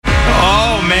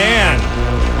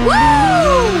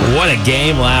a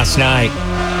game last night.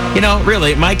 You know,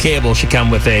 really, my cable should come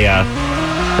with a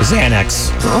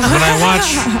Xanax. When I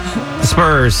watch the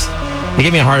Spurs, they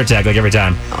give me a heart attack like every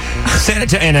time.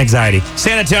 And anxiety.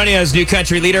 San Antonio's new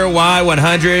country leader,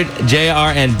 Y100,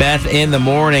 JR and Beth in the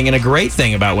morning. And a great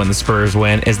thing about when the Spurs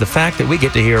win is the fact that we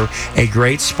get to hear a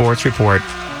great sports report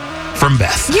from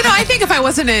Beth. You know, I think if I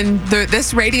wasn't in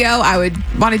this radio, I would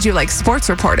want to do like sports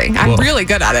reporting. I'm really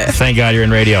good at it. Thank God you're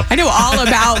in radio. I know all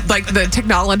about like the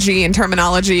technology and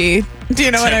terminology. Do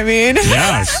you know what I mean?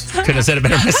 Yes. Couldn't have said it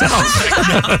better myself.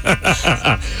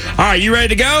 All right, you ready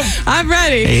to go? I'm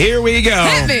ready. Here we go.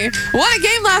 Hit me. Won a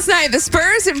game last night. The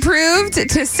Spurs improved to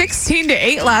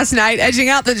 16-8 last night, edging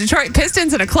out the Detroit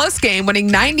Pistons in a close game, winning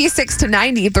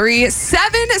 96-93.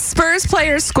 7 Spurs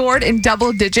players scored in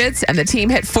double digits, and the team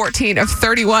hit 14 of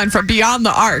 31 from beyond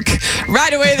the arc.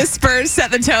 Right away, the Spurs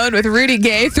set the tone with Rudy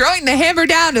Gay throwing the hammer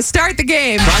down to start the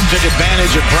game. Trying to take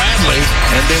advantage of Bradley,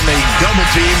 and then they double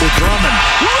team with Drummond.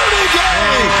 Rudy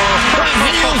Gay!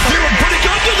 He's feeling pretty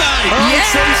good tonight.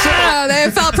 Yeah, they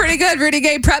felt pretty good. Rudy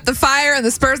Gay prepped the fire, and the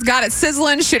Spurs got it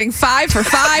sizzling, shooting 5 for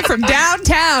 5 from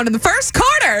downtown in the first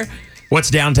quarter.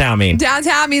 What's downtown mean?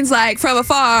 Downtown means like from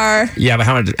afar. Yeah, but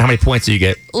how many points do you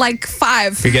get? Like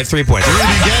 5. You get 3 points. Rudy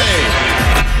Gay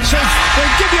says they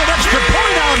give you an extra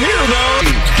point out here, though.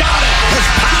 Got it. Has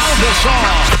pound us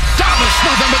off. Thomas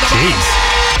nothing but the ball.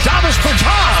 Thomas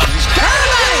Bertans.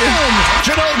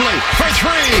 Ginobili for 3.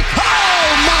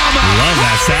 Oh, mama. Love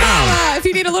that sound. If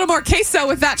you need a little more queso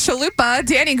with that chalupa,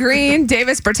 Danny Green,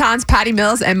 Davis Bertans, Patty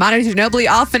Mills, and Manu Ginobili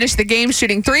all finished the game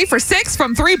shooting 3 for 6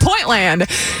 from three-point land,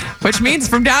 which means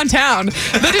from downtown.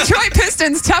 The Detroit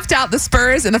Pistons toughed out the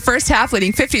Spurs in the first half,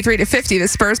 leading 53-50. The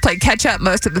Spurs played catch-up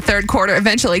most of the third quarter,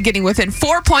 eventually getting within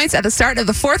 4 points at the start of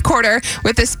the fourth quarter.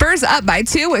 With the Spurs up by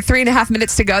 2 with 3.5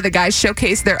 minutes to go, the guys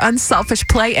showcased their unselfish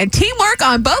play and teamwork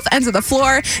on both ends of the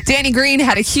floor. Danny Green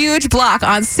had a huge block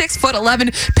on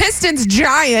 6'11" Pistons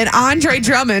giant Andre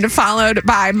Drummond, followed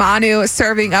by Manu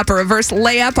serving up a reverse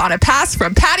layup on a pass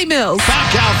from Patty Mills.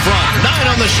 Back out front. 9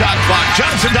 on the shot clock.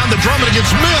 Johnson down to Drummond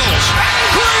against Mills.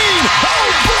 Green! Oh,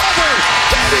 brother!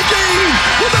 Danny Green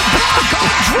with a block on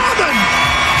Drummond.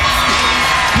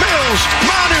 Mills,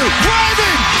 Manu,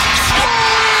 driving,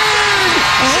 scoring!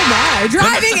 Oh my!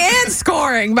 Driving and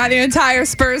scoring by the entire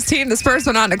Spurs team. The Spurs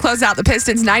went on to close out the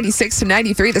Pistons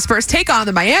 96-93. The Spurs take on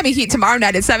the Miami Heat tomorrow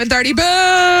night at 7:30.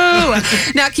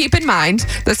 Boo! Now keep in mind,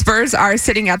 the Spurs are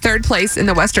sitting at third place in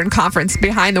the Western Conference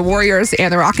behind the Warriors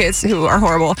and the Rockets, who are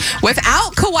horrible.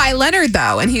 Without Kawhi Leonard,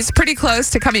 though, and he's pretty close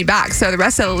to coming back. So the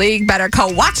rest of the league better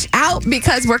watch out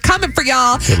because we're coming for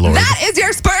y'all. That is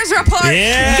your Spurs report.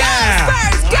 Yeah! Go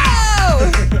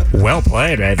Spurs, go! Well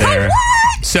played right there.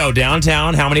 So,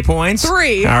 downtown, how many points?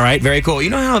 3. All right, very cool. You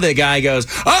know how the guy goes,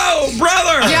 oh,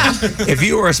 brother! Yeah. If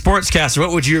you were a sportscaster, what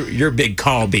would your big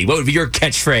call be? What would be your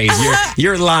catchphrase,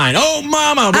 your line? Oh,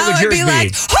 mama, what would yours be?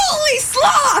 Like, holy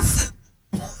sloth!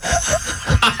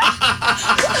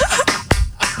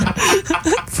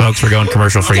 Folks, we're going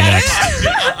commercial free next.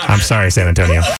 I'm sorry, San Antonio.